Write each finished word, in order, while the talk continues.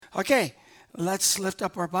Okay, let's lift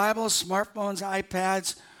up our Bibles, smartphones,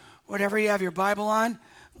 iPads, whatever you have your Bible on.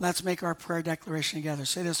 Let's make our prayer declaration together.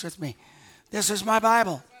 Say this with me. This is my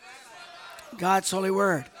Bible, God's holy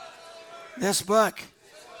word. This book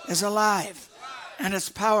is alive and it's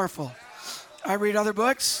powerful. I read other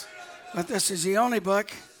books, but this is the only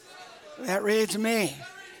book that reads me.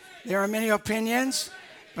 There are many opinions,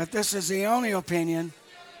 but this is the only opinion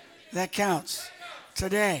that counts.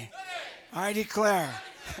 Today, I declare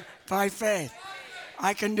by faith,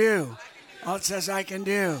 I can do all it says I can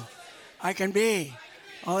do. I can be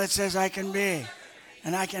all it says I can be.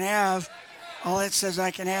 And I can have all it says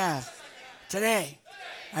I can have. Today,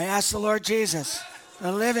 I ask the Lord Jesus,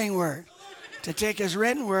 the living word, to take his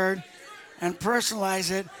written word and personalize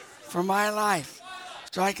it for my life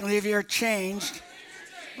so I can leave here changed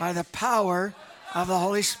by the power of the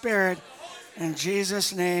Holy Spirit. In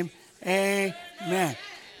Jesus' name, amen.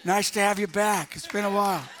 Nice to have you back. It's been a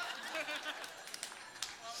while.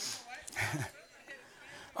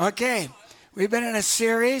 Okay, we've been in a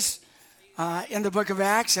series in the book of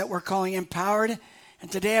Acts that we're calling Empowered.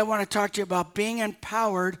 And today I want to talk to you about being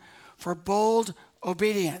empowered for bold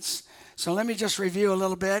obedience. So let me just review a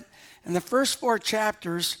little bit. In the first 4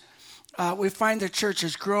 chapters, we find the church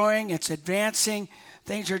is growing, it's advancing,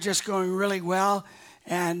 things are just going really well.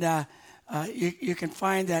 And you can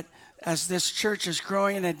find that as this church is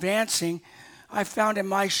growing and advancing, I found in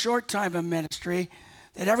my short time of ministry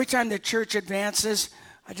that every time the church advances,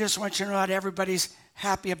 I just want you to know that everybody's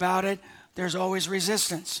happy about it. There's always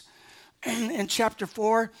resistance. In chapter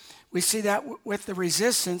 4, we see that with the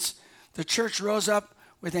resistance, the church rose up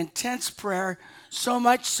with intense prayer, so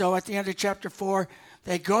much so at the end of chapter 4,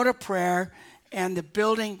 they go to prayer and the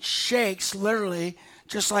building shakes literally,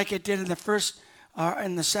 just like it did in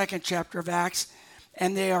the second chapter of Acts,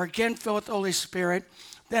 and they are again filled with the Holy Spirit.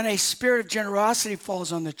 Then a spirit of generosity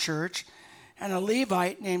falls on the church, and a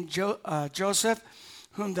Levite named Joseph,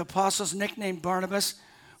 whom the apostles nicknamed Barnabas,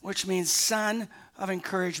 which means son of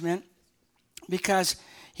encouragement, because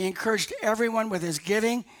he encouraged everyone with his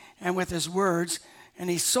giving and with his words, and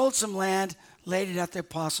he sold some land, laid it at the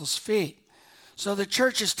apostles' feet. So the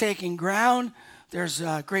church is taking ground. There's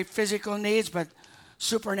great physical needs, but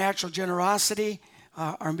supernatural generosity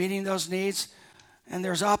are meeting those needs. And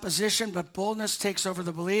there's opposition, but boldness takes over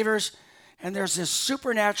the believers. And there's this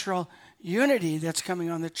supernatural unity that's coming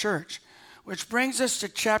on the church, which brings us to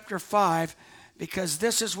chapter 5, because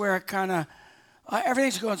this is where it kind of,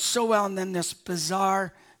 everything's going so well, and then this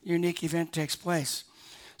bizarre, unique event takes place.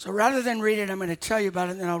 So rather than read it, I'm going to tell you about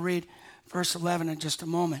it, and then I'll read verse 11 in just a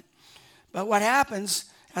moment. But what happens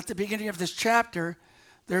at the beginning of this chapter,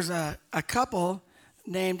 there's a couple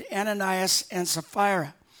named Ananias and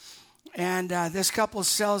Sapphira. And this couple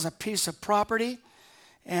sells a piece of property,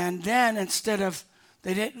 and then instead of,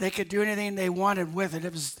 they could do anything they wanted with it,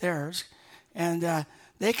 it was theirs, and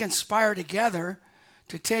they conspire together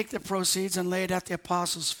to take the proceeds and lay it at the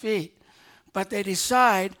apostles' feet. But they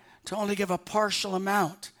decide to only give a partial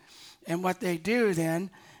amount. And what they do then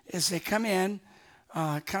is they come in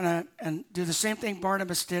and do the same thing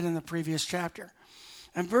Barnabas did in the previous chapter.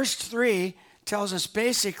 And verse 3 tells us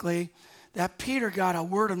basically that Peter got a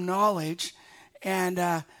word of knowledge and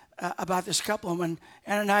about this couple. And when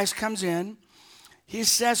Ananias comes in, he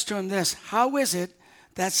says to him this: how is it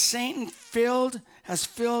that Satan has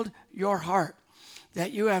filled your heart,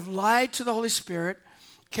 that you have lied to the Holy Spirit,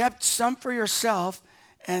 kept some for yourself,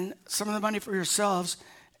 and some of the money for yourselves,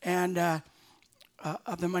 and of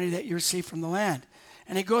the money that you received from the land?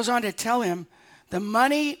 And he goes on to tell him, the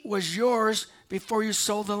money was yours before you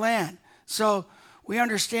sold the land. So we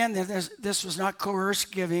understand that this was not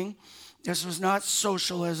coerced giving. This was not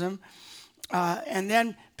socialism. And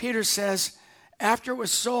then Peter says, after it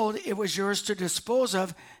was sold, it was yours to dispose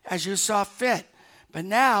of as you saw fit. But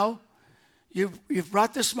now you've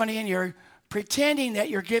brought this money in, you're pretending that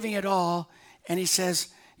you're giving it all. And he says,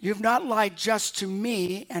 you've not lied just to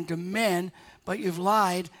me and to men, but you've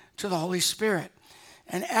lied to the Holy Spirit.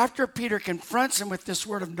 And after Peter confronts him with this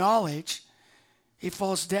word of knowledge, he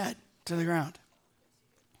falls dead to the ground.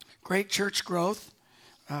 Great church growth.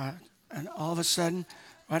 And all of a sudden,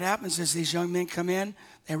 what happens is these young men come in,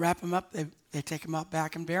 they wrap him up, they take him out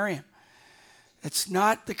back and bury him. It's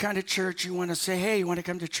not the kind of church you want to say, hey, you want to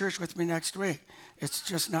come to church with me next week? It's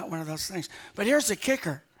just not one of those things. But here's the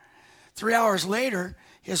kicker. 3 hours later,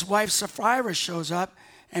 his wife Sapphira shows up,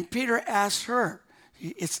 and Peter asks her,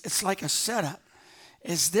 it's like a setup,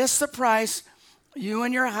 is this the price you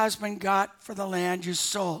and your husband got for the land you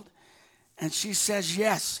sold? And she says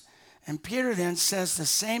yes. And Peter then says the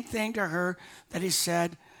same thing to her that he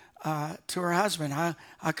said to her husband.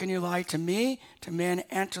 How can you lie to me, to men,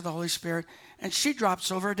 and to the Holy Spirit? And she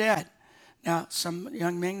drops over dead. Now, some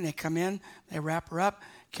young men, they come in, they wrap her up,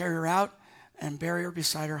 carry her out, and bury her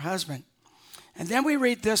beside her husband. And then we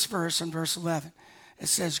read this verse in verse 11. It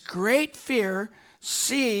says, great fear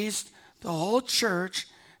seized the whole church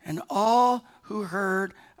and all who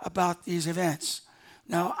heard about these events.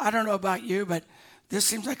 Now, I don't know about you, but this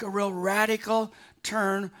seems like a real radical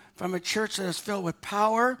turn from a church that is filled with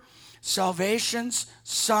power, salvations,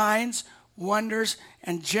 signs, wonders,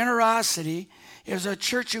 and generosity. It was a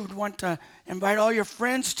church you would want to invite all your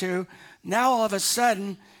friends to. Now, all of a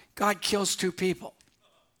sudden, God kills 2 people.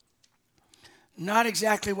 Not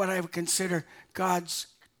exactly what I would consider God's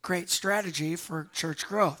great strategy for church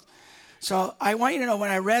growth. So I want you to know,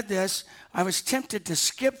 when I read this, I was tempted to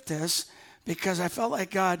skip this because I felt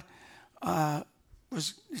like God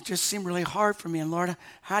it just seemed really hard for me. And Lord,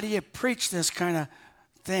 how do you preach this kind of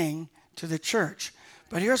thing to the church?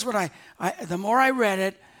 But here's what the more I read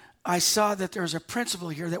it, I saw that there's a principle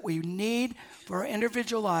here that we need for our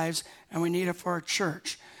individual lives and we need it for our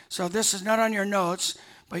church. So this is not on your notes,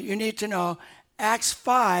 but you need to know Acts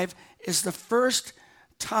 5 is the first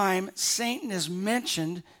time Satan is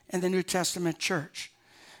mentioned in the New Testament church.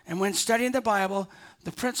 And when studying the Bible,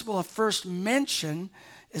 the principle of first mention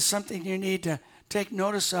is something you need to take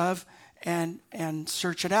notice of and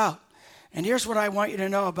search it out. And here's what I want you to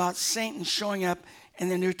know about Satan showing up in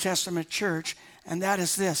the New Testament church, and that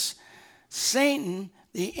is this. Satan,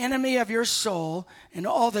 the enemy of your soul, and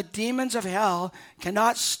all the demons of hell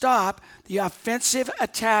cannot stop the offensive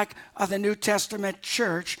attack of the New Testament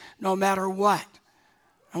church no matter what.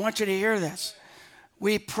 I want you to hear this.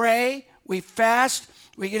 We pray, we fast,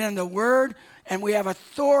 we get in the Word, and we have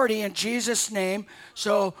authority in Jesus' name.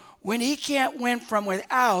 So when he can't win from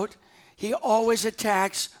without, he always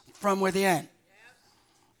attacks from within.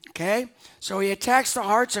 Okay? So he attacks the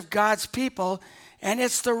hearts of God's people, and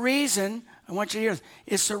it's the reason, I want you to hear this,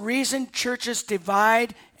 it's the reason churches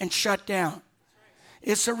divide and shut down.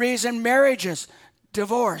 It's the reason marriages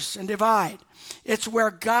divorce and divide. It's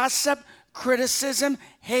where gossip, criticism,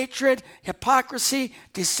 hatred, hypocrisy,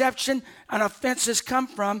 deception, and offenses come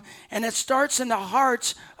from. And it starts in the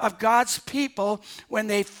hearts of God's people when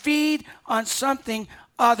they feed on something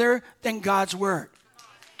other than God's word.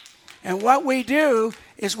 And what we do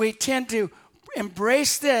is we tend to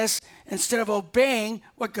embrace this instead of obeying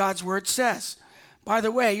what God's word says. By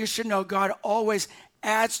the way, you should know God always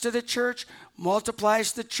adds to the church,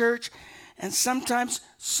 multiplies the church, and sometimes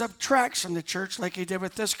subtracts from the church like he did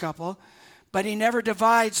with this couple. But he never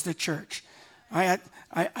divides the church. I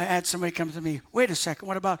had somebody come to me, wait a second,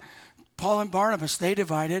 what about Paul and Barnabas? They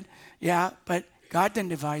divided. Yeah, but God didn't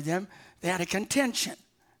divide them. They had a contention,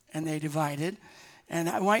 and they divided. And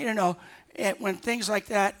I want you to know, when things like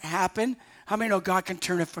that happen, how many know God can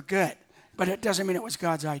turn it for good? But it doesn't mean it was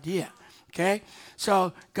God's idea, okay?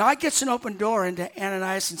 So God gets an open door into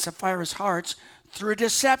Ananias and Sapphira's hearts through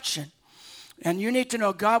deception. And you need to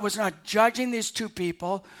know God was not judging these 2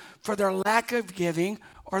 people for their lack of giving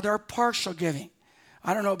or their partial giving.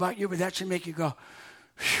 I don't know about you, but that should make you go,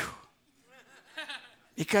 phew.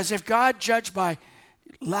 Because if God judged by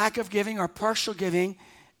lack of giving or partial giving,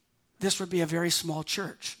 this would be a very small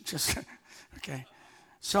church. Just okay.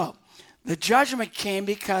 So the judgment came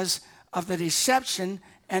because of the deception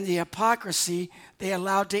and the hypocrisy they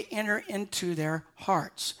allowed to enter into their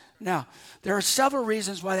hearts. Now, there are several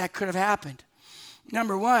reasons why that could have happened.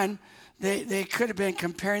 Number one, they could have been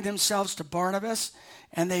comparing themselves to Barnabas,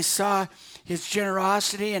 and they saw his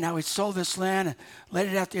generosity and how he sold this land and laid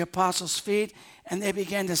it at the apostles' feet, and they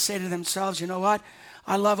began to say to themselves, you know what?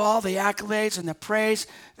 I love all the accolades and the praise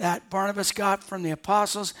that Barnabas got from the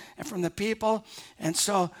apostles and from the people, and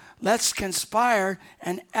so let's conspire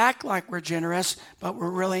and act like we're generous, but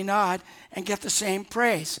we're really not, and get the same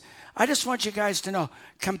praise. I just want you guys to know,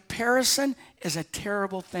 comparison is a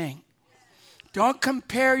terrible thing. Don't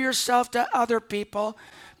compare yourself to other people.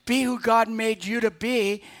 Be who God made you to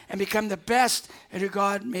be and become the best at who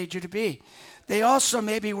God made you to be. They also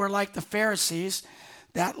maybe were like the Pharisees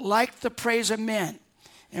that liked the praise of men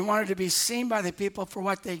and wanted to be seen by the people for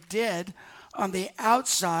what they did on the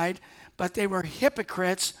outside, but they were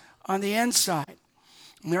hypocrites on the inside.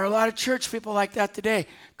 And there are a lot of church people like that today.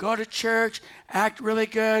 Go to church, act really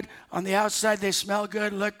good. On the outside, they smell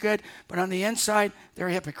good, look good, but on the inside, they're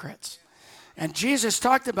hypocrites. And Jesus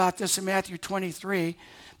talked about this in Matthew 23.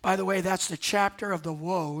 By the way, that's the chapter of the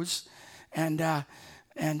woes. And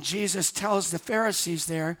Jesus tells the Pharisees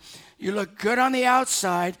there, you look good on the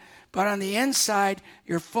outside, but on the inside,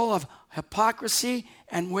 you're full of hypocrisy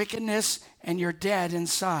and wickedness, and you're dead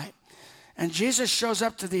inside. And Jesus shows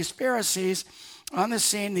up to these Pharisees on the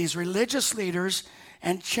scene, these religious leaders,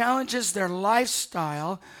 and challenges their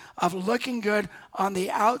lifestyle of looking good on the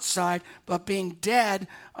outside, but being dead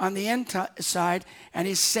on the inside. And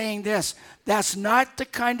he's saying this, that's not the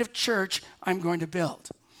kind of church I'm going to build.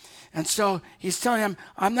 And so he's telling them,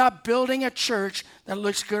 I'm not building a church that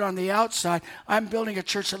looks good on the outside. I'm building a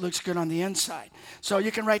church that looks good on the inside. So you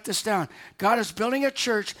can write this down. God is building a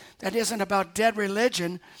church that isn't about dead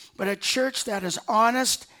religion, but a church that is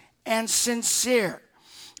honest and sincere.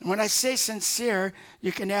 And when I say sincere,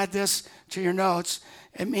 you can add this to your notes.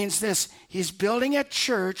 It means this. He's building a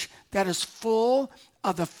church that is full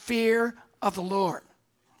of the fear of the Lord.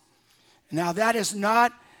 Now, that is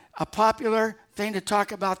not a popular thing to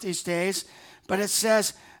talk about these days, but it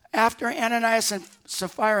says, after Ananias and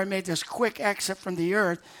Sapphira made this quick exit from the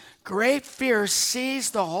earth, great fear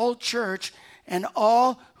seized the whole church and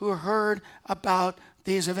all who heard about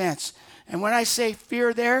these events. And when I say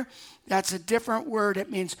fear there, that's a different word. It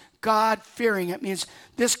means God-fearing. It means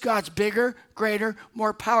this God's bigger, greater,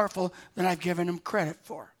 more powerful than I've given him credit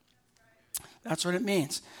for. That's what it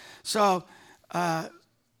means. So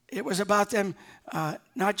it was about them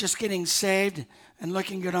not just getting saved and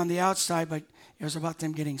looking good on the outside, but it was about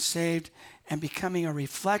them getting saved and becoming a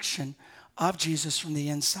reflection of Jesus from the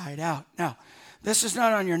inside out. Now, this is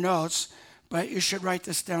not on your notes, but you should write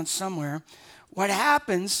this down somewhere. What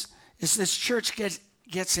happens is this church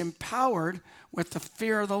gets empowered with the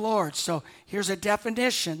fear of the Lord. So here's a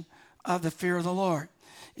definition of the fear of the Lord.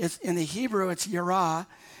 In the Hebrew, it's yirah,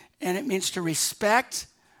 and it means to respect,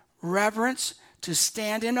 reverence, to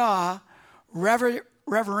stand in awe,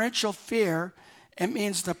 reverential fear. It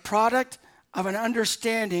means the product of an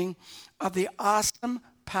understanding of the awesome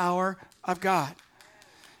power of God.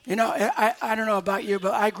 You know, I don't know about you,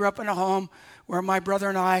 but I grew up in a home where my brother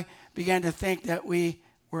and I began to think that we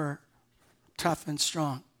were tough and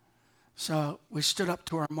strong. So we stood up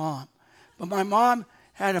to our mom. But my mom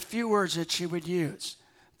had a few words that she would use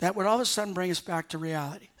that would all of a sudden bring us back to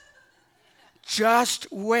reality.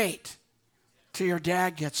 Just wait till your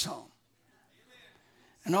dad gets home.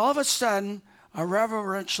 And all of a sudden, a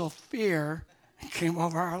reverential fear came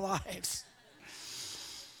over our lives.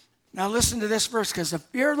 Now listen to this verse, because the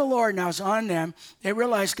fear of the Lord now is on them. They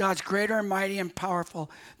realize God's greater and mighty and powerful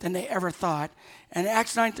than they ever thought. And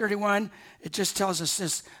Acts 9:31, it just tells us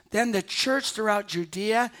this. Then the church throughout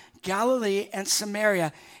Judea, Galilee, and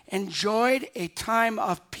Samaria enjoyed a time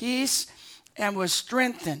of peace and was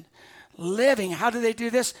strengthened. Living, how do they do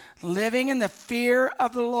this? Living in the fear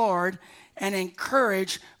of the Lord and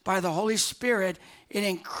encouraged by the Holy Spirit, it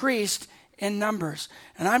increased in numbers.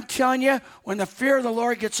 And I'm telling you, when the fear of the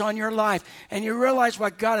Lord gets on your life and you realize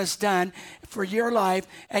what God has done for your life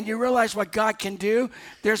and you realize what God can do,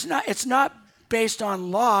 it's not based on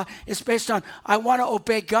law. It's based on, I want to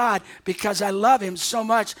obey God because I love him so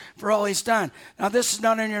much for all he's done. Now, this is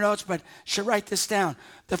not in your notes, but you should write this down.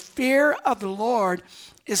 The fear of the Lord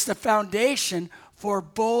is the foundation for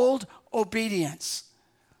bold obedience.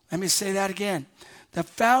 Let me say that again. The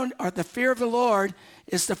fear of the Lord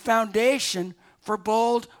is the foundation for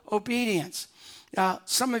bold obedience. Now,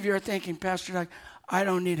 some of you are thinking, Pastor Doug, I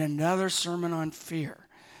don't need another sermon on fear.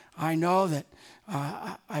 I know that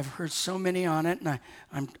I've heard so many on it, and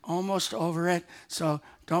I'm almost over it, so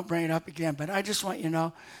don't bring it up again. But I just want you to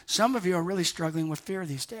know, some of you are really struggling with fear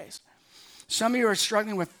these days. Some of you are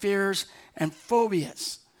struggling with fears and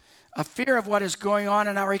phobias, a fear of what is going on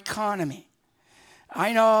in our economy.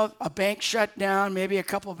 I know a bank shut down, maybe a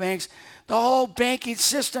couple of banks. The whole banking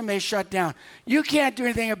system may shut down. You can't do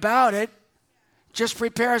anything about it. Just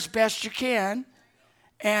prepare as best you can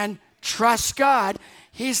and trust God.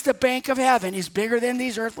 He's the bank of heaven. He's bigger than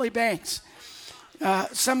these earthly banks.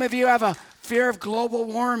 Some of you have a fear of global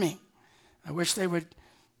warming. I wish they would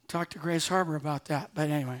talk to Grace Harbor about that. But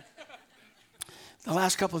anyway, the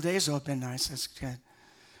last couple of days have been nice. That's good.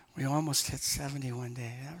 We almost hit 70 one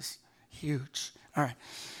day. That was huge. All right.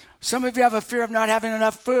 Some of you have a fear of not having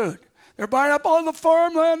enough food. They're buying up all the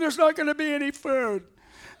farmland. There's not going to be any food.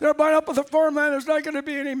 They're buying up all the farmland. There's not going to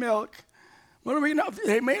be any milk. What do we know?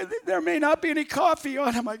 There may not be any coffee.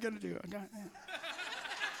 What am I going to do?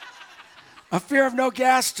 A fear of no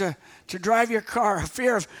gas to drive your car. A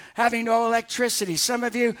fear of having no electricity. Some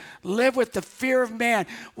of you live with the fear of man.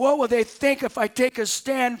 What will they think if I take a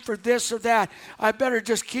stand for this or that? I better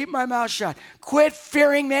just keep my mouth shut. Quit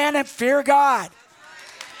fearing man and fear God.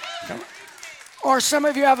 Or some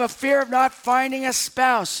of you have a fear of not finding a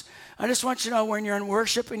spouse. I just want you to know, when you're in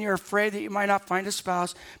worship and you're afraid that you might not find a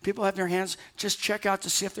spouse, people have their hands, just check out to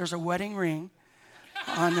see if there's a wedding ring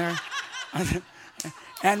on there.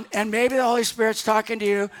 And maybe the Holy Spirit's talking to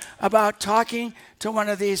you about talking to one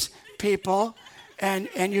of these people, and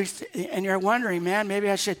you're wondering, man, maybe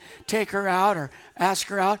I should take her out or ask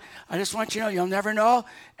her out. I just want you to know, you'll never know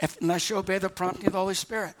unless you obey the prompting of the Holy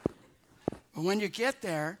Spirit. But when you get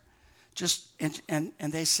there, and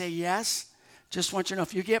they say yes, just want you to know,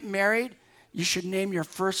 if you get married, you should name your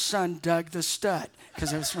first son Doug the Stud,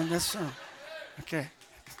 because it was from this song. Okay.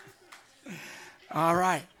 All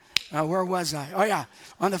right. Where was I? Oh, yeah,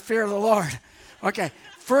 on the fear of the Lord. Okay,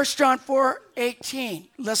 1 John 4:18.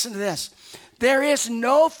 Listen to this. There is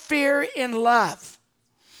no fear in love,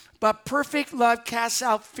 but perfect love casts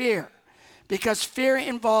out fear, because fear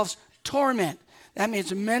involves torment. That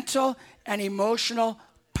means mental and emotional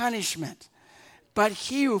punishment. But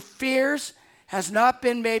he who fears has not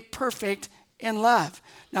been made perfect in love.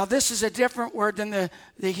 Now, this is a different word than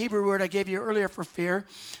the Hebrew word I gave you earlier for fear.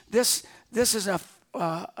 This is a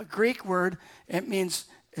Greek word. It means,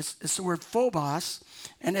 it's the word phobos,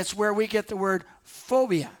 and it's where we get the word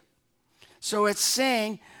phobia. So it's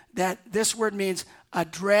saying that this word means a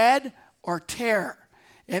dread or terror.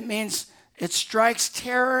 It means it strikes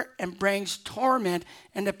terror and brings torment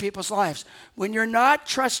into people's lives. When you're not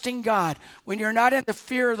trusting God, when you're not in the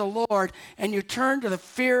fear of the Lord, and you turn to the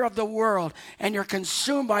fear of the world, and you're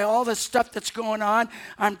consumed by all the stuff that's going on,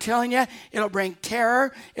 I'm telling you, it'll bring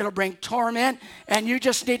terror, it'll bring torment, and you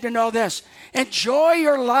just need to know this. Enjoy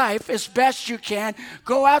your life as best you can.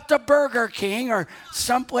 Go out to Burger King or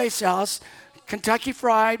someplace else, Kentucky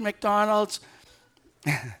Fried, McDonald's,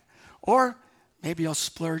 or maybe you'll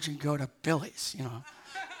splurge and go to Billy's,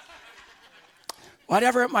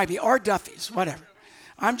 Whatever it might be, or Duffy's, whatever.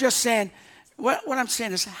 I'm just saying, what I'm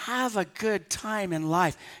saying is have a good time in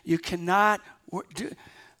life. You cannot do...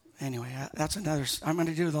 Anyway, that's another... I'm going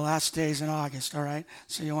to do the last days in August, all right?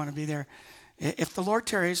 So you want to be there. If the Lord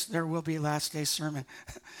tarries, there will be last day sermon,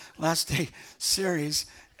 last day series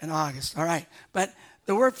in August, all right? But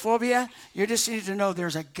the word phobia, you just need to know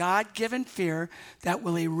there's a God-given fear that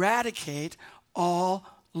will eradicate all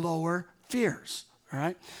lower fears, all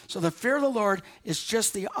right? So the fear of the Lord is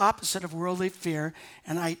just the opposite of worldly fear.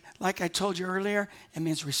 And like I told you earlier, it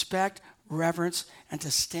means respect, reverence, and to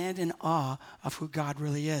stand in awe of who God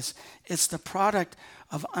really is. It's the product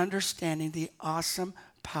of understanding the awesome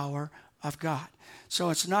power of God. So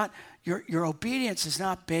it's not, your obedience is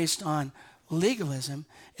not based on legalism.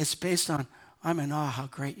 It's based on, I'm in awe how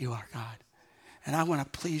great you are, God. And I want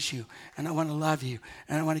to please you, and I want to love you,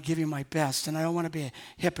 and I want to give you my best, and I don't want to be a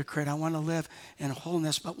hypocrite. I want to live in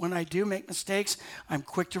wholeness. But when I do make mistakes, I'm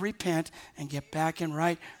quick to repent and get back in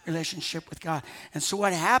right relationship with God. And so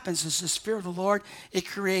what happens is this fear of the Lord, it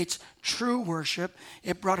creates true worship.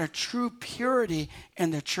 It brought a true purity in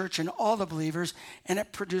the church and all the believers, and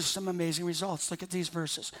it produced some amazing results. Look at these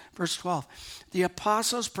verses. Verse 12. The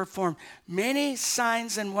apostles performed many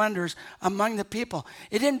signs and wonders among the people.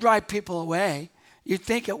 It didn't drive people away. You'd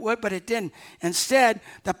think it would, but it didn't. Instead,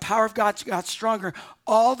 the power of God got stronger.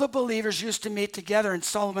 All the believers used to meet together in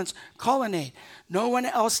Solomon's colonnade. No one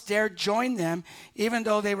else dared join them, even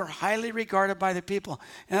though they were highly regarded by the people.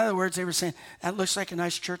 In other words, they were saying, that looks like a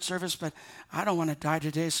nice church service, but I don't want to die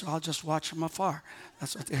today, so I'll just watch from afar.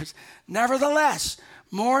 That's what there's. Nevertheless,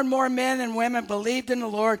 more and more men and women believed in the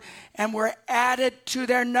Lord and were added to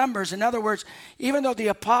their numbers. In other words, even though the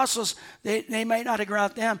apostles, they might not agree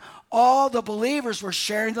with them, all the believers were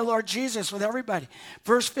sharing the Lord Jesus with everybody.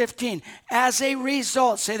 Verse 15, as a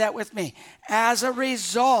result, say that with me, as a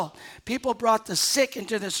result, people brought the sick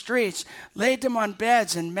into the streets, laid them on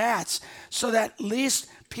beds and mats, so that at least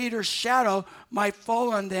Peter's shadow might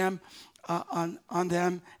fall on them, on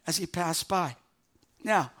them as he passed by.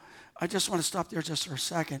 Now, I just want to stop there just for a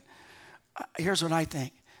second. Here's what I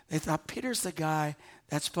think. They thought, Peter's the guy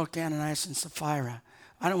that spoke to Ananias and Sapphira.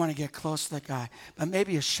 I don't want to get close to that guy, but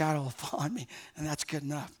maybe a shadow will fall on me, and that's good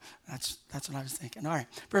enough. That's what I was thinking. All right,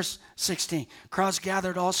 verse 16. Crowds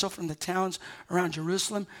gathered also from the towns around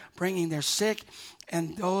Jerusalem, bringing their sick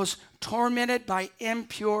and those tormented by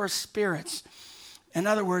impure spirits. In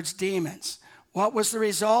other words, demons. What was the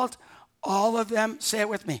result? All of them, say it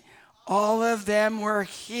with me, all of them were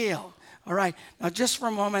healed. All right, now just for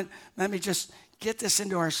a moment, let me just get this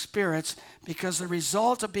into our spirits, because the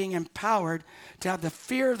result of being empowered to have the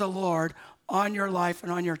fear of the Lord on your life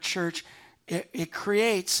and on your church, it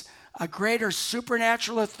creates a greater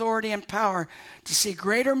supernatural authority and power to see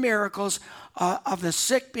greater miracles of the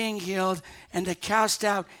sick being healed and to cast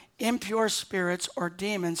out impure spirits or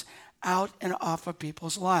demons out and off of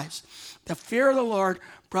people's lives. The fear of the Lord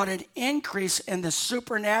brought an increase in the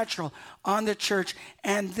supernatural on the church,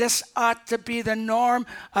 and this ought to be the norm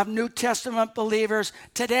of New Testament believers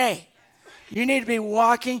today. You need to be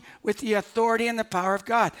walking with the authority and the power of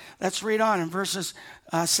God. Let's read on in verses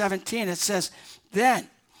 17. It says, then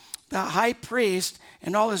the high priest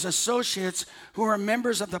and all his associates who were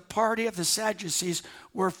members of the party of the Sadducees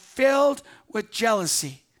were filled with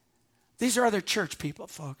jealousy. These are other church people,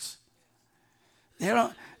 folks.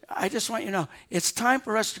 I just want you to know, it's time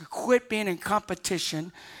for us to quit being in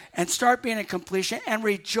competition and start being in completion and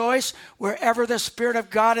rejoice wherever the Spirit of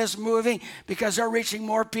God is moving, because they're reaching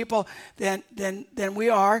more people than we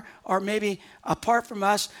are, or maybe apart from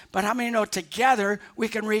us. But how many know together we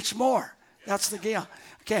can reach more? That's the deal.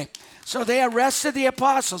 Okay, so they arrested the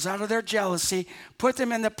apostles out of their jealousy, put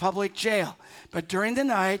them in the public jail. But during the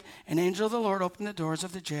night, an angel of the Lord opened the doors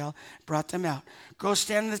of the jail, brought them out. Go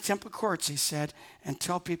stand in the temple courts, he said, and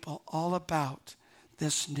tell people all about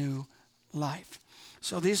this new life.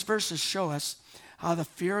 So these verses show us how the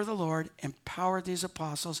fear of the Lord empowered these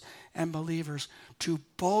apostles and believers to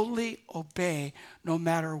boldly obey no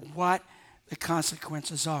matter what the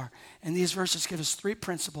consequences are. And these verses give us 3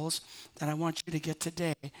 principles that I want you to get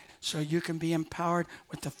today so you can be empowered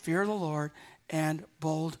with the fear of the Lord and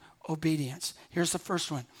bold obedience. Here's the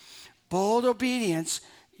first one. Bold obedience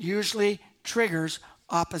usually triggers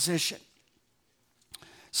opposition.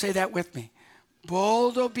 Say that with me.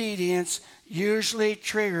 Bold obedience usually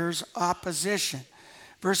triggers opposition.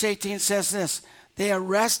 Verse 18 says this, they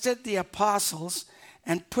arrested the apostles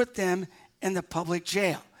and put them in the public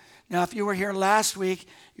jail. Now, if you were here last week,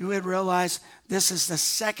 you would realize this is the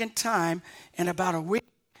second time in about a week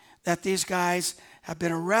that these guys have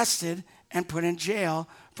been arrested and put in jail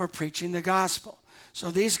for preaching the gospel. So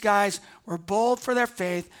these guys were bold for their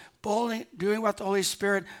faith, boldly doing what the Holy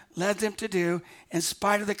Spirit led them to do in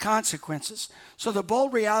spite of the consequences. So the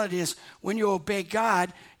bold reality is when you obey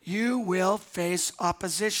God, you will face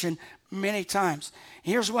opposition many times.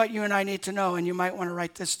 Here's what you and I need to know, and you might want to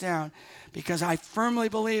write this down, because I firmly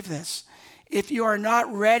believe this. If you are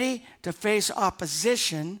not ready to face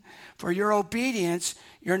opposition for your obedience,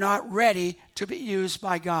 you're not ready to be used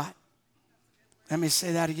by God. Let me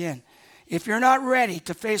say that again. If you're not ready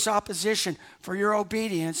to face opposition for your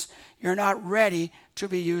obedience, you're not ready to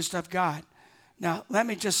be used of God. Now, let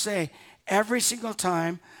me just say, every single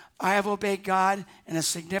time I have obeyed God in a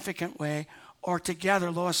significant way, or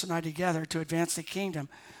together, Lois and I together, to advance the kingdom,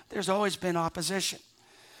 there's always been opposition.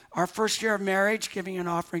 Our first year of marriage, giving an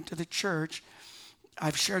offering to the church,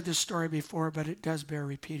 I've shared this story before, but it does bear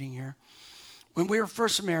repeating here. When we were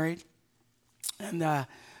first married, and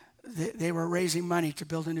they were raising money to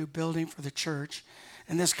build a new building for the church,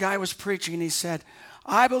 and this guy was preaching, and he said,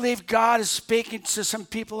 I believe God is speaking to some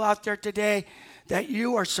people out there today that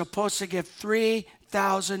you are supposed to give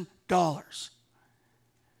 $3,000.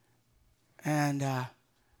 And I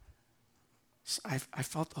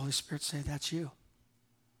felt the Holy Spirit say, that's you.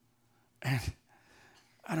 And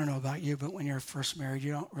I don't know about you, but when you're first married,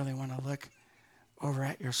 you don't really want to look over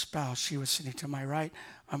at your spouse. She was sitting to my right,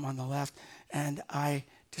 I'm on the left, and I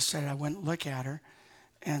decided I wouldn't look at her.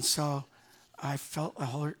 And so I felt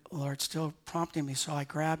the Lord still prompting me, so I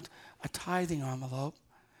grabbed a tithing envelope,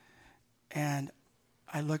 and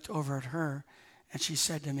I looked over at her, and she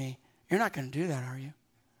said to me, you're not going to do that, are you?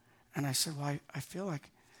 And I said, well, I feel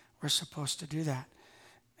like we're supposed to do that.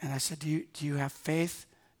 And I said, do you have faith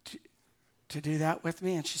to do that with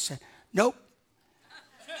me? And she said, nope.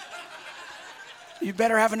 You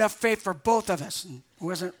better have enough faith for both of us. And it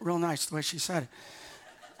wasn't real nice the way she said it.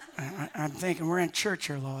 I'm thinking, we're in church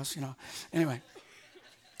here, Lois, you know. Anyway,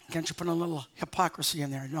 can't you put a little hypocrisy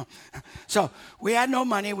in there? No. So we had no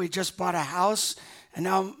money. We just bought a house. And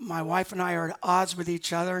now my wife and I are at odds with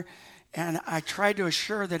each other. And I tried to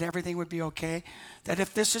assure that everything would be okay, that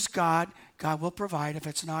if this is God, God will provide. If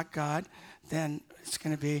it's not God, then it's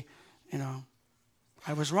going to be,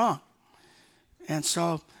 I was wrong. And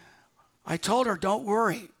so I told her, don't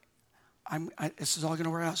worry. This is all going to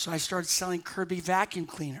work out. So I started selling Kirby vacuum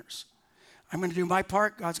cleaners. I'm going to do my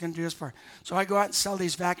part. God's going to do his part. So I go out and sell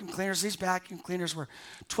these vacuum cleaners. These vacuum cleaners were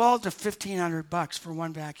 $1,200 to $1,500 for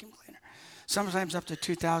one vacuum cleaner. Sometimes up to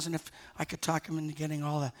 $2,000 if I could talk them into getting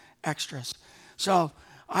all the extras. So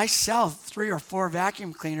I sell 3 or 4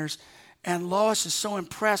 vacuum cleaners, and Lois is so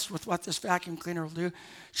impressed with what this vacuum cleaner will do.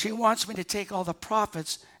 She wants me to take all the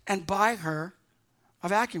profits and buy her a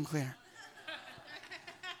vacuum cleaner.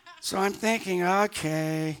 So I'm thinking,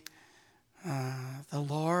 okay, the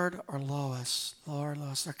Lord or Lois. Lord,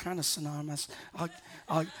 Lois, they're kind of synonymous.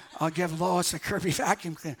 I'll give Lois a Kirby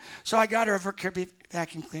vacuum cleaner. So I got her a Kirby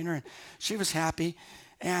vacuum cleaner, and she was happy.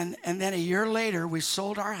 And then a year later, we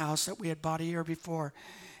sold our house that we had bought a year before.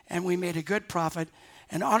 and we made a good profit.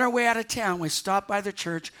 And on our way out of town, we stopped by the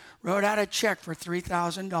church, wrote out a check for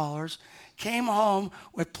 $3,000, came home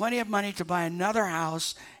with plenty of money to buy another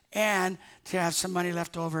house and to have some money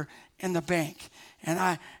left over in the bank.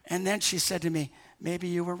 And then she said to me, maybe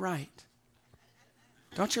you were right.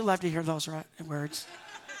 Don't you love to hear those words?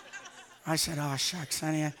 I said, oh, shucks,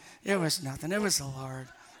 honey, it was nothing. It was the Lord.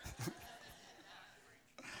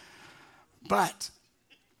 But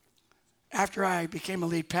after I became a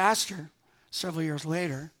lead pastor several years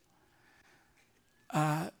later,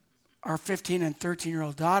 our 15 and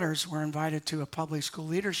 13-year-old daughters were invited to a public school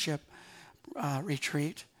leadership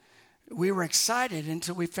retreat. We were excited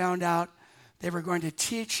until we found out they were going to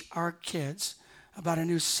teach our kids about a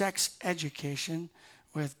new sex education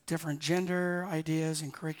with different gender ideas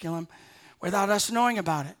and curriculum without us knowing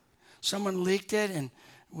about it. Someone leaked it, and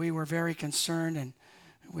we were very concerned, and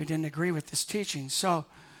we didn't agree with this teaching. So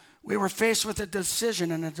we were faced with a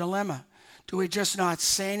decision and a dilemma. Do we just not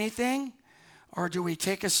say anything, or do we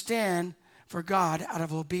take a stand for God out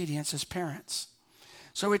of obedience as parents?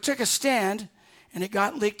 So we took a stand, and it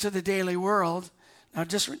got leaked to the Daily World. Now,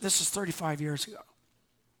 this is 35 years ago.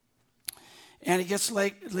 And it gets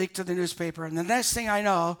leaked to the newspaper. And the next thing I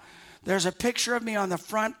know, there's a picture of me on the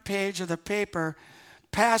front page of the paper,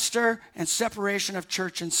 pastor and separation of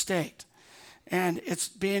church and state. And it's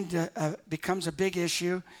becomes a big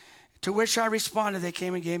issue, to which I responded. They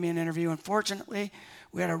came and gave me an interview. Unfortunately,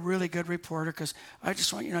 we had a really good reporter, because I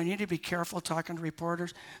just want you need to be careful talking to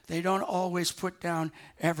reporters. They don't always put down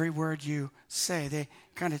every word you say. They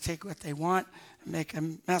kind of take what they want and make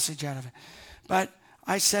a message out of it. But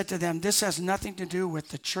I said to them, this has nothing to do with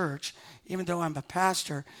the church, even though I'm a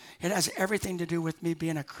pastor. It has everything to do with me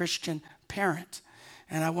being a Christian parent.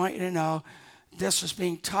 And I want you to know this was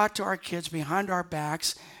being taught to our kids behind our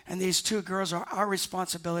backs, and these two girls are our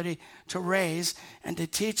responsibility to raise and to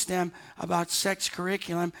teach them about sex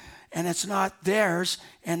curriculum, and it's not theirs,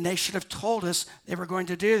 and they should have told us they were going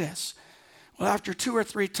to do this. Well, after 2 or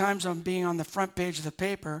 3 times of being on the front page of the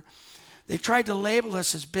paper, they tried to label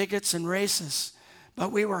us as bigots and racists,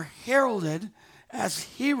 but we were heralded as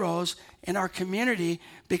heroes in our community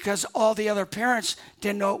because all the other parents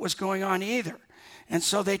didn't know what was going on either. And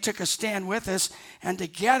so they took a stand with us, and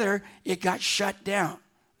together it got shut down.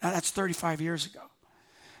 Now, that's 35 years ago.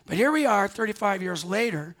 But here we are 35 years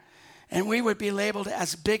later, and we would be labeled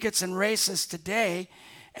as bigots and racists today,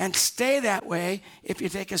 and stay that way if you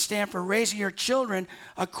take a stand for raising your children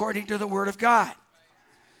according to the Word of God.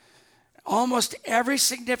 Almost every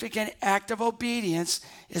significant act of obedience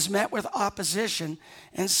is met with opposition,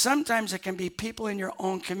 and sometimes it can be people in your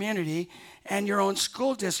own community and your own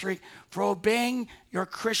school district for obeying your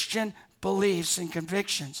Christian beliefs and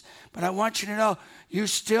convictions. But I want you to know, you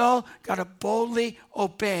still got to boldly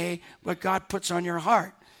obey what God puts on your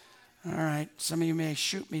heart. All right, some of you may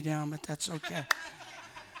shoot me down, but that's okay.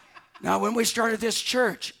 Now, when we started this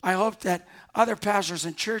church, I hoped that other pastors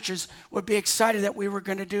and churches would be excited that we were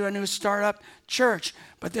going to do a new startup church.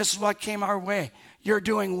 But this is what came our way. You're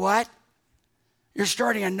doing what? You're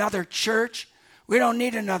starting another church? We don't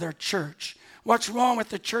need another church. What's wrong with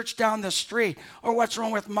the church down the street? Or what's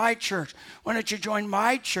wrong with my church? Why don't you join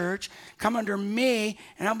my church, come under me,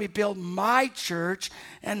 and help me build my church?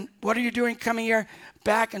 And what are you doing coming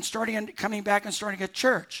back and starting a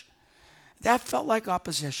church? That felt like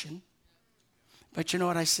opposition. But you know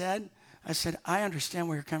what I said? I said, I understand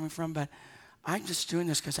where you're coming from, but I'm just doing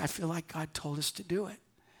this because I feel like God told us to do it.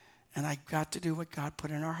 And I got to do what God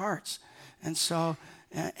put in our hearts. And so,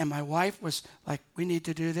 and my wife was like, we need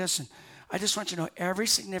to do this. And I just want you to know, every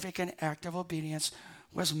significant act of obedience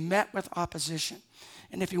was met with opposition.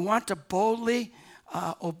 And if you want to boldly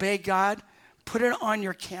obey God, put it on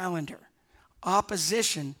your calendar.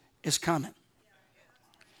 Opposition is coming.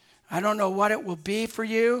 I don't know what it will be for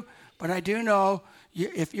you, but I do know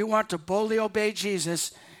if you want to boldly obey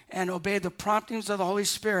Jesus and obey the promptings of the Holy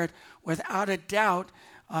Spirit, without a doubt,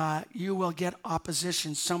 you will get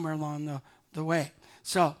opposition somewhere along the way.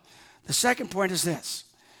 So the second point is this.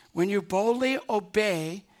 When you boldly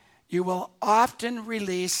obey, you will often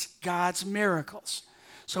release God's miracles.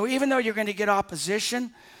 So even though you're going to get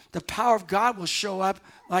opposition, the power of God will show up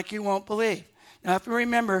like you won't believe. Now, if you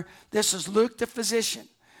remember, this is Luke the physician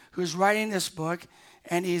who's writing this book,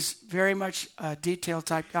 and he's very much a detailed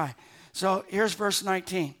type guy. So here's verse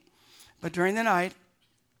 19. But during the night,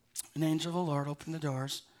 an angel of the Lord opened the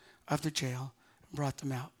doors of the jail and brought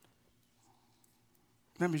them out.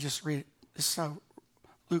 Let me just read it. This is how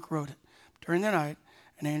Luke wrote it. During the night,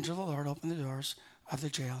 an angel of the Lord opened the doors of the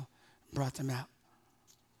jail and brought them out.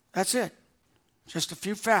 That's it. Just a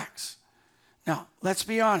few facts. Now, let's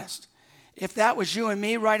be honest. if that was you and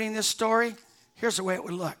me writing this story, here's the way it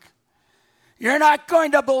would look. You're not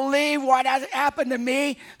going to believe what has happened to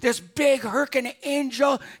me. This big Hurricane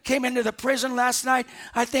angel came into the prison last night.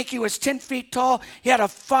 I think he was 10 feet tall. He had a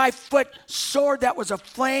 5-foot sword that was a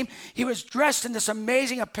flame. He was dressed in this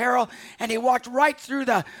amazing apparel, and he walked right through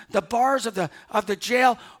the bars of the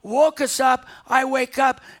jail, woke us up. I wake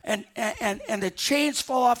up, and the chains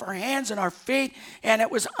fall off our hands and our feet, and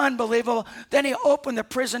it was unbelievable. Then he opened the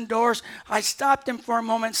prison doors. I stopped him for a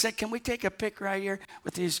moment and said, "Can we take a pic right here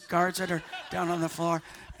with these guards that are down on the floor,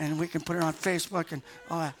 and we can put it on Facebook and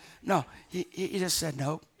all that?" No, he just said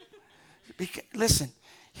no. Listen,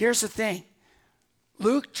 here's the thing.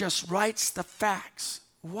 Luke just writes the facts.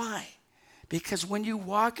 Why? Because when you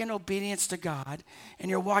walk in obedience to God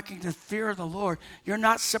and you're walking in the fear of the Lord, you're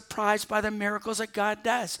not surprised by the miracles that God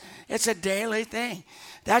does. It's a daily thing.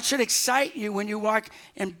 That should excite you when you walk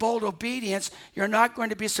in bold obedience. You're not going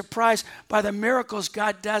to be surprised by the miracles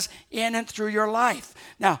God does in and through your life.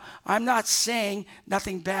 Now, I'm not saying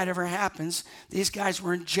nothing bad ever happens. These guys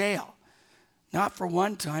were in jail. Not for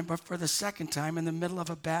one time, but for the second time in the middle of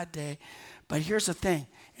a bad day. But here's the thing.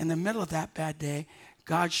 In the middle of that bad day,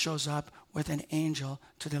 God shows up with an angel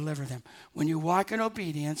to deliver them. When you walk in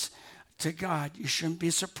obedience to God, you shouldn't be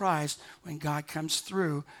surprised when God comes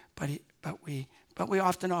through, but we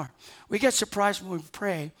often are. We get surprised when we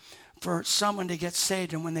pray for someone to get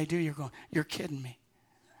saved, and when they do, you're going, "You're kidding me."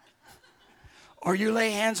 Or you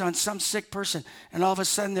lay hands on some sick person, and all of a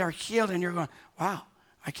sudden they're healed, and you're going, "Wow,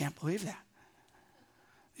 I can't believe that."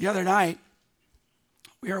 The other night,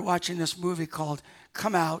 we were watching this movie called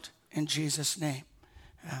Come Out in Jesus' Name.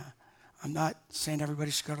 I'm not saying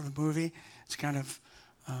everybody should go to the movie. It's kind of,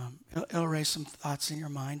 it'll raise some thoughts in your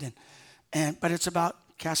mind. But it's about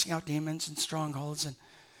casting out demons and strongholds, and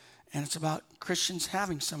it's about Christians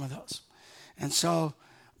having some of those. And so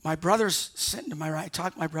my brother's sitting to my right. I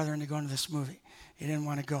talked my brother into going to this movie. He didn't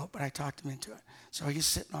want to go, but I talked him into it. So he's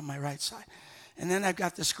sitting on my right side. And then I've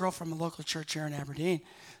got this girl from a local church here in Aberdeen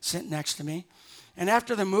sitting next to me. And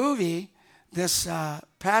after the movie, this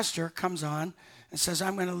pastor comes on and says,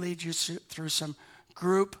 "I'm going to lead you through some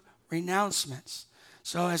group renouncements."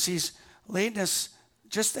 So as he's leading us,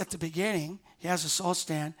 just at the beginning, he has a soul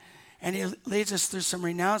stand, and he leads us through some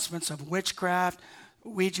renouncements of witchcraft,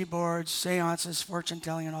 Ouija boards, seances, fortune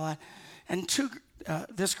telling, and all that. And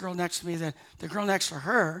this girl next to me, the girl next to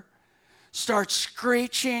her, starts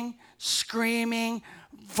screeching, screaming,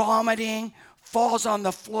 vomiting, falls on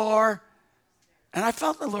the floor. And I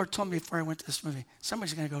felt the Lord told me before I went to this movie,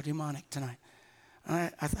 somebody's going to go demonic tonight.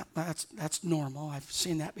 And I thought, that's normal. I've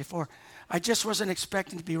seen that before. I just wasn't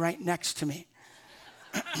expecting to be right next to me.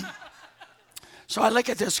 So I look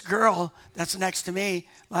at this girl that's next to me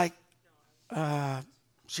like,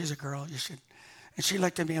 she's a girl, you should. And she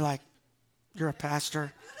looked at me like, "You're a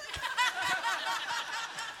pastor."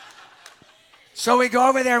 So we go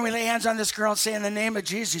over there and we lay hands on this girl and say, "In the name of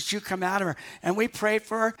Jesus, you come out of her." And we prayed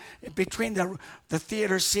for her between the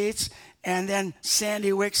theater seats. And then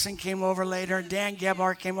Sandy Wixon came over later, and Dan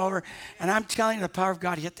Gebhart came over. And I'm telling you, the power of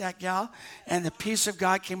God hit that gal, and the peace of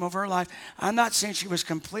God came over her life. I'm not saying she was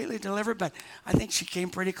completely delivered, but I think she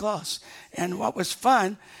came pretty close. And what was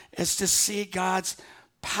fun is to see God's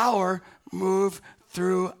power move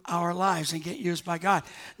through our lives and get used by God.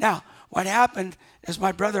 Now, what happened is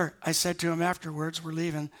my brother, I said to him afterwards, we're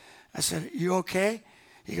leaving, I said, "You okay?"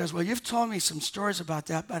 He goes, "Well, you've told me some stories about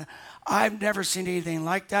that, but I've never seen anything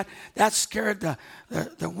like that. That scared the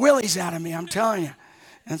willies out of me, I'm telling you."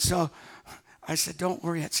 And so I said, "Don't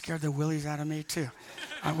worry, it scared the willies out of me too."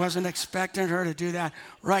 I wasn't expecting her to do that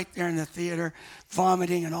right there in the theater,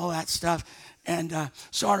 vomiting and all that stuff. And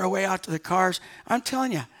so on our way out to the cars, I'm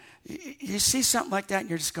telling you, you see something like that and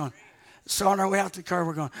you're just going. So on our way out to the car,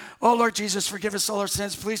 we're going, "Oh, Lord Jesus, forgive us all our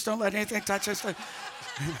sins. Please don't let anything touch us."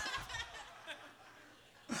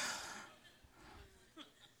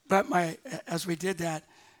 But as we did that,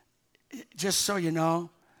 just so you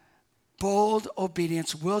know, bold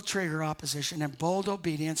obedience will trigger opposition, and bold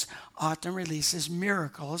obedience often releases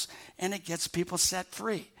miracles, and it gets people set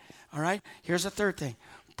free. All right? Here's the third thing.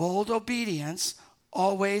 Bold obedience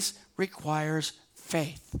always requires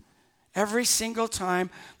faith. Every single time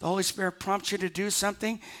the Holy Spirit prompts you to do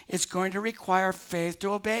something, it's going to require faith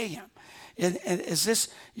to obey Him. And is this,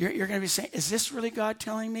 you're going to be saying, "Is this really God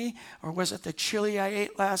telling me? Or was it the chili I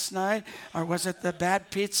ate last night? Or was it the bad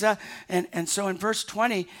pizza?" And so in verse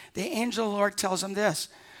 20, the angel of the Lord tells him this: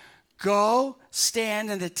 "Go stand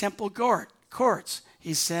in the temple courts,"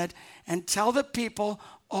 he said, "and tell the people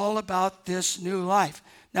all about this new life."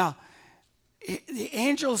 Now, the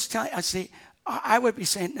angel is telling, I see, I would be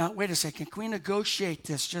saying, now, wait a second. Can we negotiate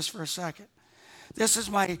this just for a second?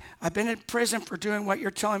 I've been in prison for doing what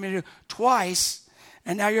you're telling me to do twice,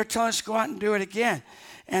 and now you're telling us to go out and do it again.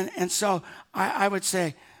 And so I would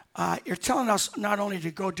say, you're telling us not only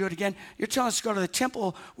to go do it again, you're telling us to go to the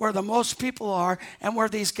temple where the most people are and where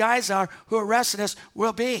these guys are who arrested us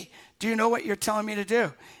will be. Do you know what you're telling me to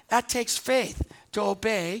do? That takes faith to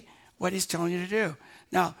obey what he's telling you to do.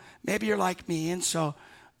 Now, maybe you're like me, and so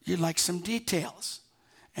you'd like some details.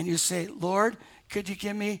 And you say, Lord, could you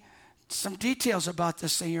give me some details about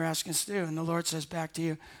this thing you're asking us to do? And the Lord says back to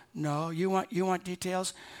you, no, you want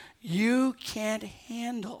details? You can't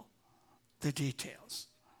handle the details.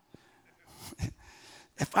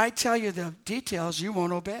 If I tell you the details, you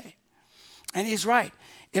won't obey. And he's right.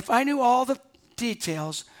 If I knew all the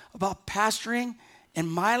details about pastoring in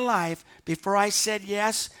my life before I said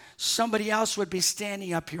yes, somebody else would be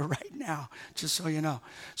standing up here right now, just so you know.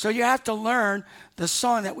 So you have to learn the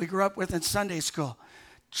song that we grew up with in Sunday school.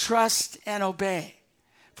 Trust and obey,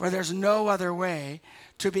 for there's no other way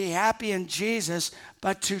to be happy in Jesus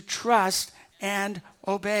but to trust and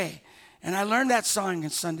obey. And I learned that song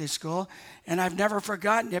in Sunday school, and I've never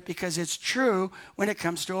forgotten it because it's true when it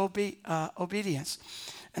comes to obedience.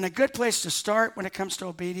 And a good place to start when it comes to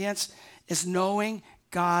obedience is knowing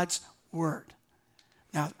God's word.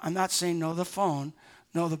 Now, I'm not saying know the phone,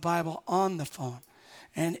 know the Bible on the phone.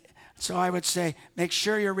 And so I would say, make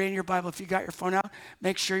sure you're reading your Bible. If you got your phone out,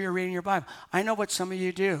 make sure you're reading your Bible. I know what some of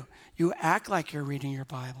you do. You act like you're reading your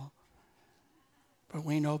Bible, but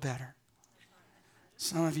we know better.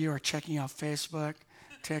 Some of you are checking out Facebook,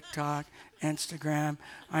 TikTok, Instagram.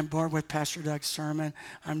 I'm bored with Pastor Doug's sermon.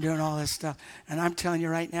 I'm doing all this stuff. And I'm telling you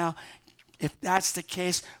right now, if that's the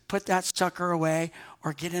case, put that sucker away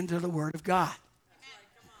or get into the Word of God.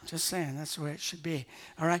 Just saying, that's the way it should be.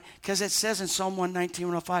 All right? Because it says in Psalm 119,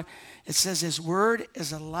 105, it says, His word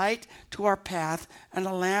is a light to our path and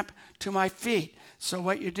a lamp to my feet. So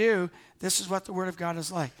what you do, this is what the Word of God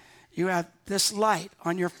is like. You have this light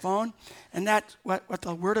on your phone, and that's what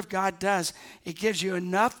the Word of God does. It gives you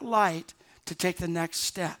enough light to take the next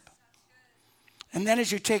step. And then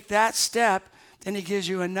as you take that step, then he gives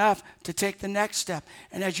you enough to take the next step.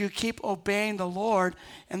 And as you keep obeying the Lord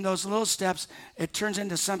in those little steps, it turns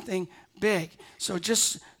into something big. So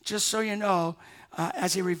just so you know,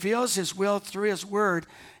 as he reveals his will through his word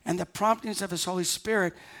and the promptings of his Holy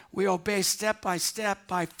Spirit, we obey step by step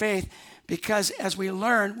by faith, because as we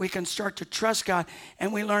learn, we can start to trust God.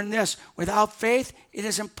 And we learn this: without faith, it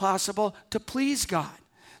is impossible to please God.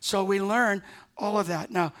 So we learn all of that.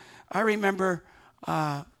 Now, I remember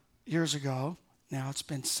years ago, now it's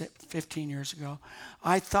been 15 years ago,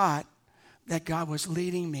 I thought that God was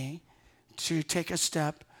leading me to take a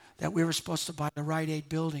step that we were supposed to buy the Rite Aid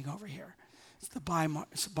building over here. It's the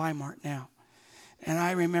Bi-Mart now. And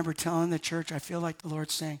I remember telling the church, I feel like the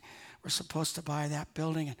Lord's saying, we're supposed to buy that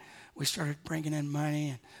building. And we started bringing in money,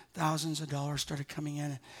 and thousands of dollars started coming in.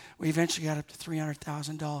 And we eventually got up to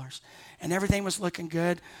 $300,000. And everything was looking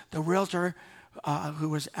good. The realtor who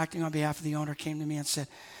was acting on behalf of the owner came to me and said,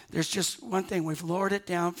 there's just one thing. We've lowered it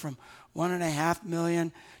down from $1.5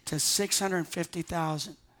 million to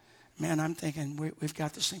 $650,000. Man, I'm thinking we've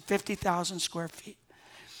got this thing, 50,000 square feet.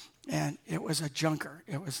 And it was a junker.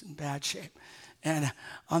 It was in bad shape. And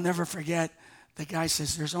I'll never forget, the guy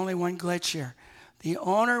says, there's only one glitch here. The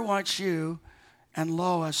owner wants you and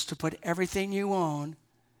Lois to put everything you own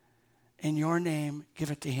in your name, give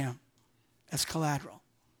it to him as collateral.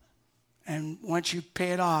 And once you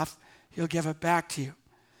pay it off, he'll give it back to you.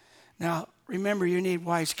 Now, remember, you need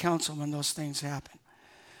wise counsel when those things happen.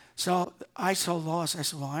 So I told Lois, I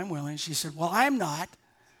said, well, I'm willing. She said, well, I'm not.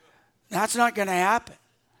 That's not going to happen.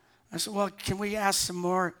 I said, well, can we ask some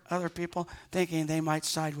more other people, thinking they might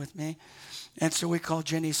side with me? And so we called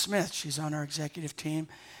Jenny Smith. She's on our executive team,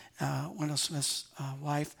 Wendell Smith's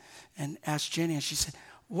wife, and asked Jenny, and she said,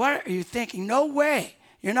 what are you thinking? No way.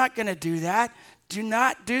 You're not going to do that. Do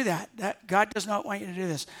not do that. God does not want you to do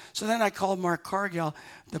this. So then I called Mark Cargill,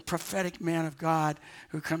 the prophetic man of God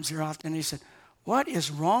who comes here often, and he said, what is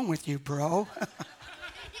wrong with you, bro?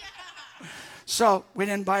 So we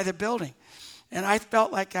didn't buy the building. And I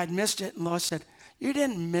felt like I'd missed it, and Lois said, you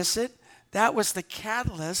didn't miss it. That was the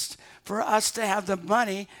catalyst for us to have the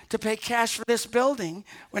money to pay cash for this building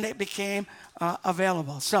when it became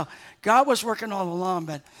available. So God was working all along,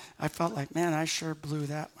 but I felt like, man, I sure blew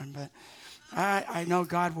that one. But I know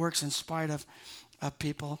God works in spite of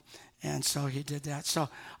people, and so he did that. So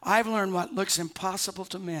I've learned what looks impossible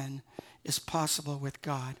to men is possible with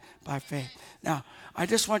God by faith. Now, I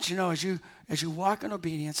just want you to know, as you walk in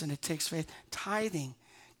obedience, and it takes faith, tithing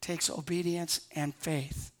takes obedience and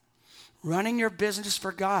faith. Running your business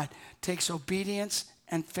for God takes obedience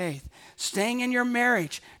and faith. Staying in your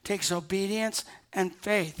marriage takes obedience and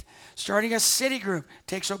faith. Starting a city group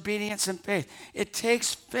takes obedience and faith. It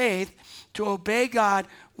takes faith to obey God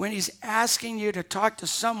when he's asking you to talk to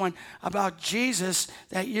someone about Jesus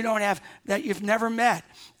that you don't have, that you've never met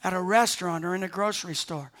at a restaurant or in a grocery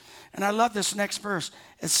store. And I love this next verse.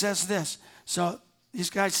 It says this. So these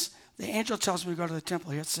guys, the angel tells me to go to the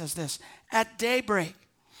temple here. It says this. At daybreak,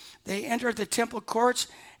 they entered the temple courts,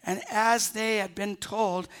 and as they had been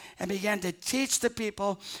told, and began to teach the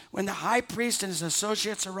people. When the high priest and his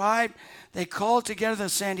associates arrived, they called together the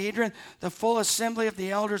Sanhedrin, the full assembly of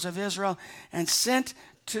the elders of Israel, and sent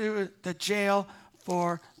to the jail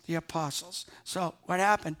for the apostles. So what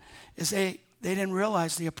happened is they didn't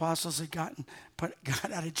realize the apostles had got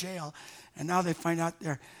out of jail, and now they find out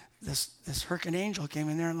this hurricane angel came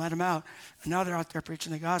in there and let them out, and now they're out there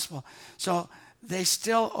preaching the gospel. So they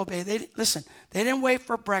still obey. They didn't wait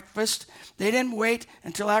for breakfast. They didn't wait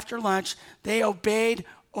until after lunch. They obeyed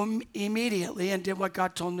immediately and did what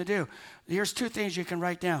God told them to do. Here's two things you can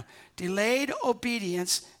write down. Delayed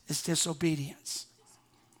obedience is disobedience.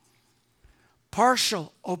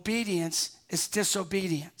 Partial obedience is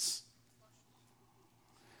disobedience.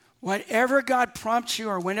 Whatever God prompts you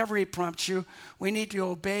or whenever he prompts you, we need to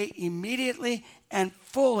obey immediately and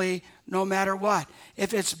fully no matter what.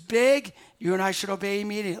 If it's big, you and I should obey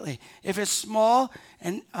immediately. If it's small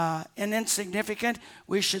and insignificant,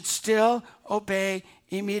 we should still obey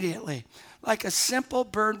immediately. Like a simple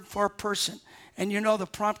burden for a person. And you know the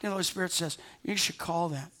prompting of the Holy Spirit says, you should call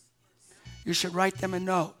them. You should write them a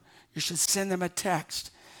note. You should send them a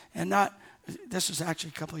text. And not, this was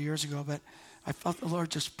actually a couple of years ago, but I felt the Lord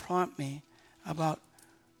just prompt me about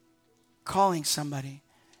calling somebody.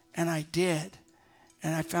 And I did.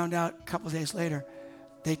 And I found out a couple of days later,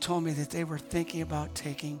 they told me that they were thinking about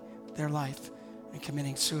taking their life and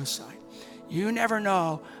committing suicide. You never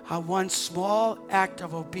know how one small act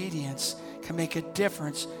of obedience can make a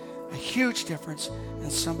difference, a huge difference in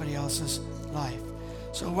somebody else's life.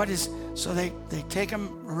 So they take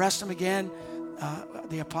them, arrest them again,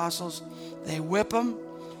 the apostles. They whip them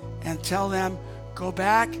and tell them, go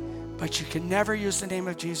back, but you can never use the name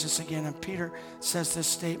of Jesus again. And Peter says this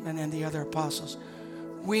statement and the other apostles.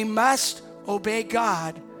 We must obey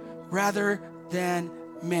God rather than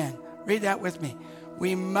men. Read that with me.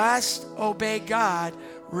 We must obey God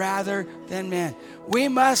rather than men. We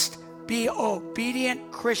must be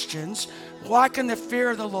obedient Christians, walk in the fear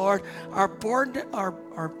of the Lord. Our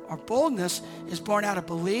boldness is born out of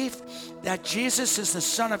belief that Jesus is the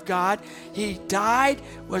Son of God. He died,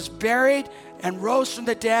 was buried, and rose from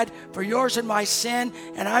the dead for yours and my sin.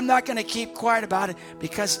 And I'm not going to keep quiet about it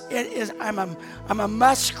because I'm a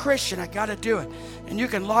must Christian. I got to do it. And you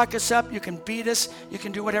can lock us up, you can beat us, you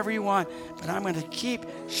can do whatever you want, but I'm going to keep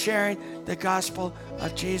sharing the gospel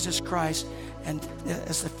of Jesus Christ. And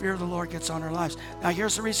as the fear of the Lord gets on our lives. Now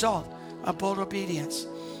here's the result of bold obedience.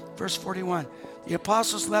 Verse 41. The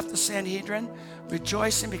apostles left the Sanhedrin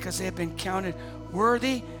rejoicing because they had been counted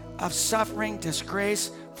worthy of suffering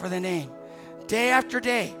disgrace for the name. Day after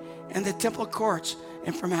day in the temple courts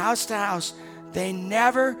and from house to house, they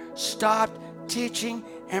never stopped teaching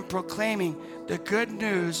and proclaiming the good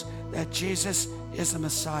news that Jesus is the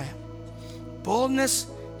Messiah. Boldness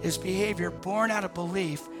is behavior born out of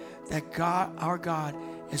belief that God, our God,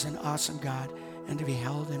 is an awesome God and to be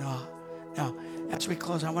held in awe. Now, as we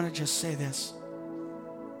close, I want to just say this.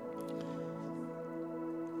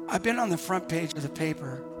 I've been on the front page of the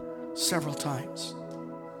paper several times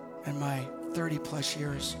in my 30 plus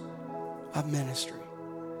years of ministry.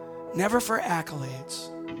 Never for accolades,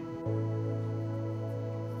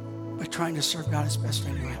 but trying to serve God as best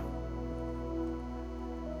I knew how.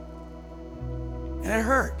 And it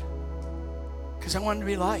hurt because I wanted to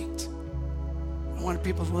be liked. I wanted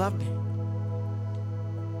people to love me.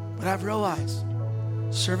 But I've realized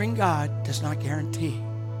serving God does not guarantee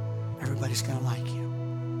everybody's going to like you.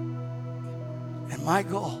 And my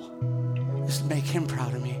goal is to make him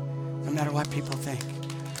proud of me, no matter what people think.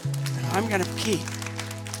 And I'm going to keep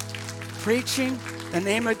preaching the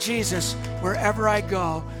name of Jesus wherever I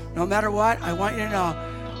go. No matter what, I want you to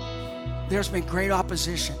know there's been great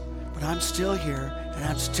opposition, but I'm still here and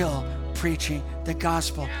I'm still preaching the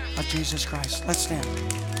gospel of Jesus Christ. Let's stand.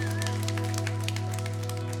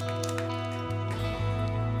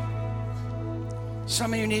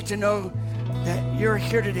 Some of you need to know that you're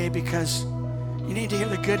here today because you need to hear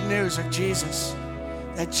the good news of Jesus.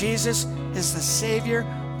 That Jesus is the Savior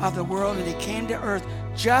of the world and he came to earth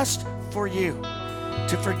just for you,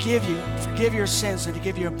 to forgive you, forgive your sins, and to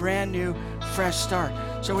give you a brand new, fresh start.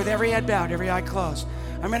 So with every head bowed, every eye closed,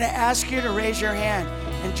 I'm going to ask you to raise your hand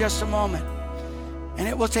in just a moment. And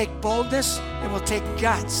it will take boldness, it will take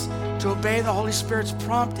guts to obey the Holy Spirit's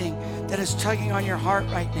prompting that is tugging on your heart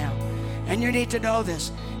right now. And you need to know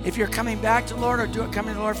this. If you're coming back to the Lord or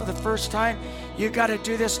coming to the Lord for the first time, you've got to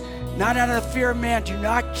do this not out of the fear of man. Do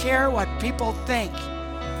not care what people think.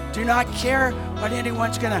 Do not care what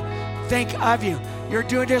anyone's going to think of you. You're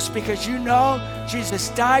doing this because you know Jesus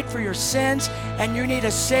died for your sins and you need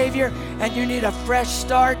a Savior and you need a fresh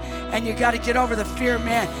start and you got to get over the fear of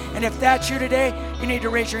man. And if that's you today, you need to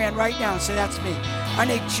raise your hand right now and say, that's me. I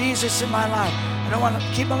need Jesus in my life. I don't want to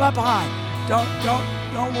keep him up high.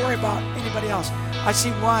 Don't worry about anybody else. I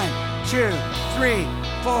see 1, 2, 3,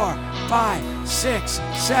 4, 5, 6,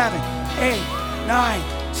 7, 8,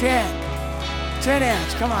 9, 10. 10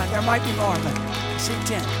 hands. Come on, there might be more, but I see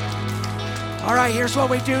 10. All right, here's what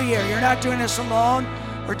we do here. You're not doing this alone.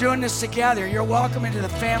 We're doing this together. You're welcome into the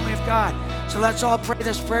family of God. So let's all pray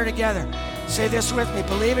this prayer together. Say this with me.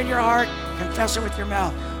 Believe in your heart. Confess it with your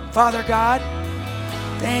mouth. Father God,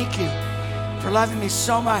 thank you for loving me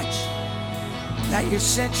so much that you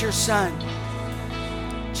sent your Son,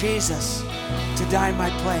 Jesus, to die in my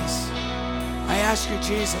place. I ask you,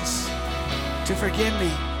 Jesus, to forgive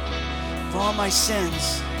me for all my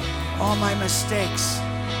sins, all my mistakes,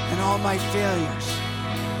 and all my failures.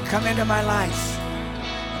 Come into my life.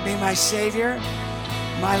 Be my Savior,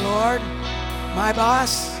 my Lord, my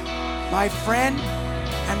boss, my friend,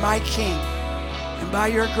 and my King. And by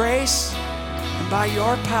your grace and by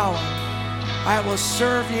your power, I will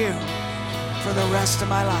serve you for the rest of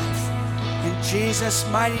my life. In Jesus'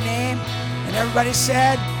 mighty name. And everybody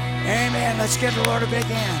said, amen. Let's give the Lord a big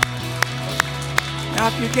hand. Now,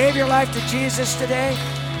 if you gave your life to Jesus today,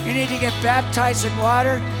 you need to get baptized in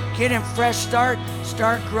water, get in fresh start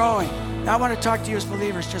growing. Now I want to talk to you as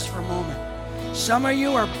believers just for a moment. Some of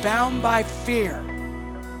you are bound by fear.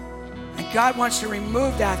 And God wants to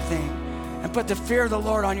remove that thing and put the fear of the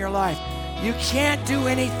Lord on your life. You can't do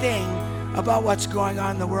anything about what's going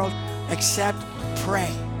on in the world except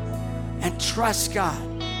pray and trust God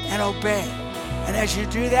and obey. And as you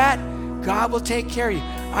do that, God will take care of you.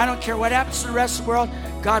 I don't care what happens to the rest of the world.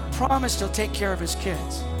 God promised he'll take care of his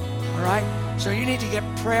kids. All right? So you need to get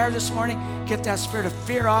prayer this morning. Get that spirit of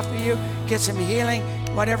fear off of you. Get some healing,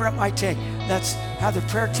 whatever it might take. Let's have the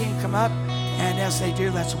prayer team come up. And as they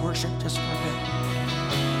do, let's worship just for a bit.